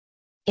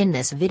In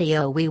this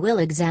video we will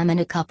examine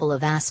a couple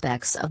of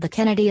aspects of the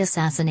Kennedy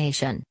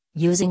assassination,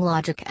 using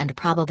logic and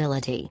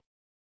probability.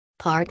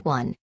 Part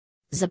 1.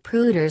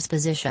 Zapruder's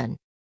position.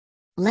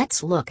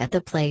 Let's look at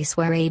the place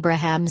where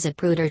Abraham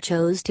Zapruder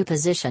chose to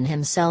position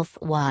himself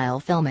while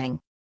filming.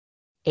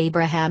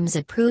 Abraham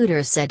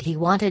Zapruder said he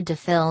wanted to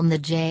film the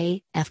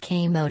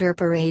JFK motor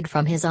parade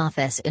from his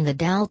office in the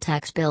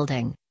Daltex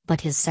building, but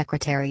his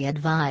secretary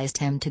advised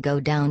him to go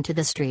down to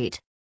the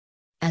street.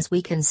 As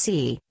we can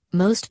see,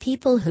 most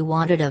people who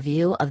wanted a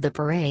view of the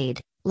parade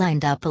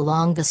lined up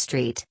along the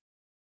street.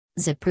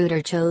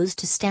 Zapruder chose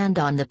to stand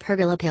on the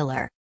pergola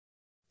pillar.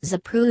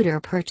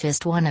 Zapruder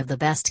purchased one of the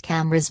best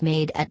cameras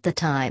made at the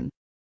time.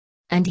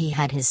 And he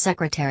had his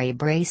secretary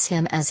brace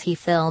him as he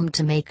filmed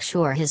to make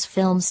sure his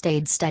film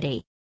stayed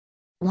steady.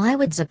 Why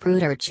would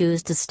Zapruder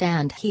choose to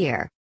stand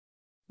here?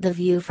 The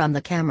view from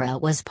the camera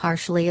was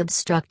partially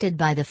obstructed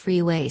by the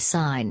freeway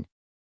sign.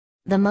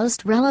 The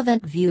most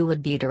relevant view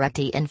would be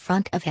directly in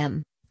front of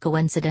him,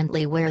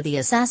 coincidentally where the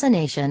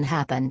assassination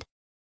happened.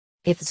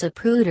 If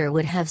Zapruder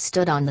would have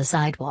stood on the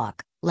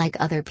sidewalk, like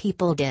other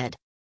people did,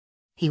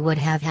 he would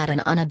have had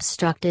an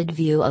unobstructed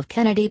view of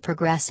Kennedy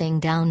progressing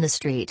down the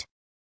street.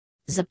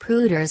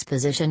 Zapruder's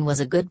position was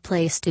a good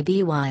place to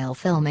be while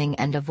filming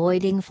and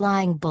avoiding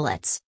flying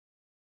bullets.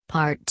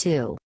 Part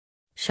 2.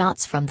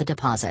 Shots from the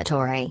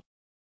depository.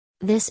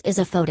 This is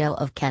a photo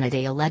of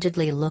Kennedy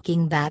allegedly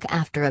looking back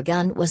after a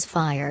gun was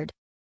fired.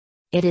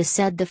 It is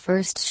said the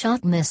first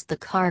shot missed the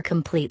car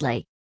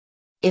completely.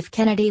 If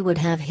Kennedy would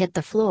have hit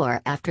the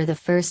floor after the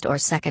first or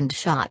second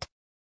shot,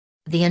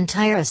 the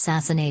entire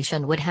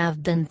assassination would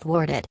have been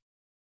thwarted.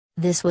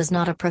 This was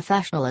not a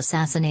professional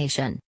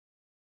assassination.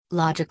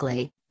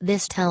 Logically,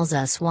 this tells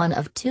us one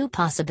of two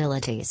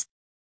possibilities.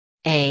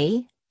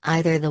 A.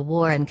 Either the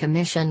Warren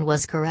Commission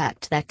was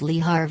correct that Lee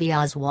Harvey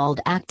Oswald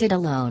acted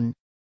alone.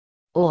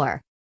 Or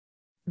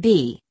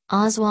B.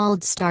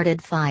 Oswald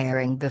started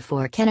firing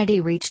before Kennedy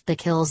reached the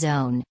kill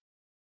zone.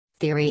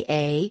 Theory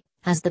A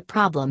has the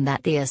problem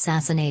that the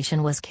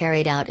assassination was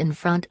carried out in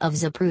front of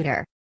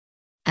Zapruder,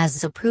 as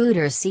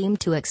Zapruder seemed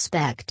to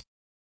expect.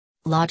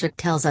 Logic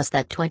tells us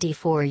that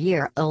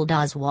 24-year-old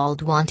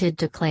Oswald wanted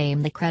to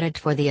claim the credit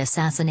for the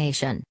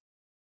assassination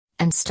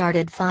and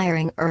started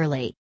firing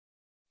early.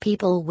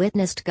 People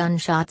witnessed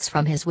gunshots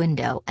from his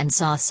window and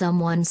saw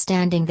someone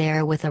standing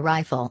there with a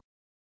rifle.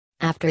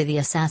 After the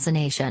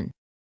assassination,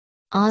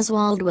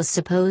 Oswald was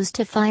supposed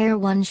to fire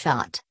one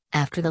shot,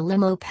 after the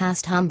limo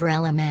passed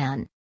Umbrella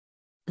Man.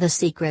 The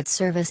Secret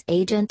Service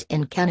agent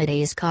in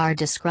Kennedy's car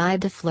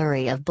described a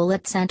flurry of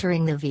bullets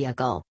entering the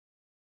vehicle.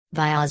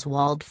 By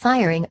Oswald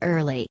firing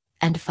early,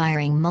 and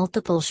firing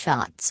multiple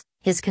shots,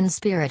 his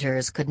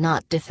conspirators could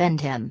not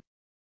defend him.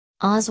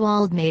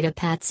 Oswald made a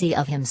patsy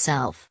of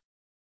himself.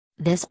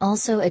 This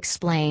also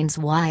explains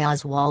why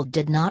Oswald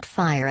did not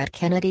fire at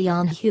Kennedy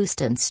on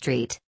Houston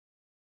Street.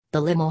 The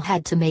limo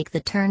had to make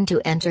the turn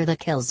to enter the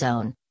kill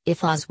zone.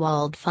 If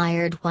Oswald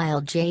fired while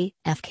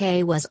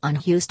JFK was on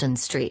Houston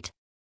Street,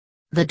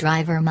 the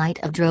driver might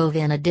have drove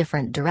in a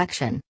different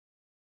direction.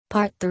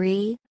 Part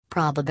 3.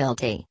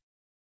 Probability.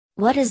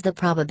 What is the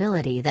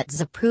probability that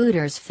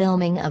Zapruder's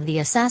filming of the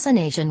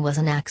assassination was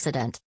an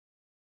accident?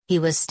 He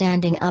was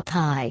standing up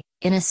high,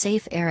 in a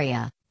safe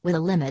area, with a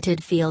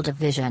limited field of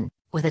vision,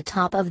 with a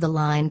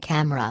top-of-the-line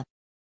camera,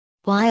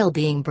 while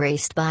being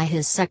braced by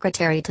his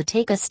secretary to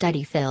take a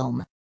steady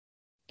film.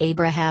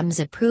 Abraham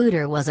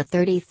Zapruder was a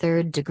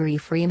 33rd-degree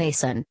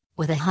Freemason,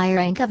 with a high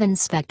rank of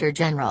Inspector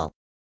General.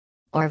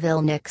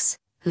 Orville Nix,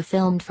 who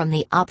filmed from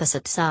the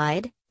opposite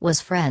side, was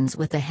friends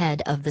with the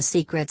head of the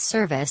Secret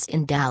Service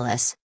in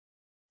Dallas.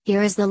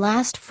 Here is the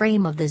last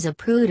frame of the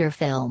Zapruder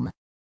film.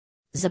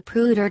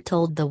 Zapruder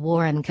told the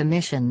Warren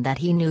Commission that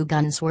he knew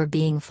guns were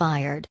being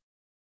fired.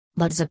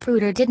 But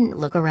Zapruder didn't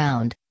look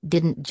around,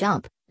 didn't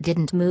jump,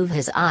 didn't move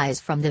his eyes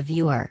from the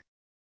viewer.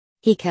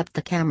 He kept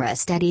the camera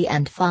steady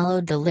and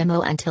followed the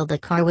limo until the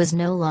car was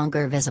no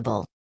longer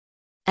visible.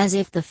 As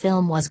if the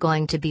film was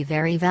going to be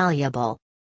very valuable,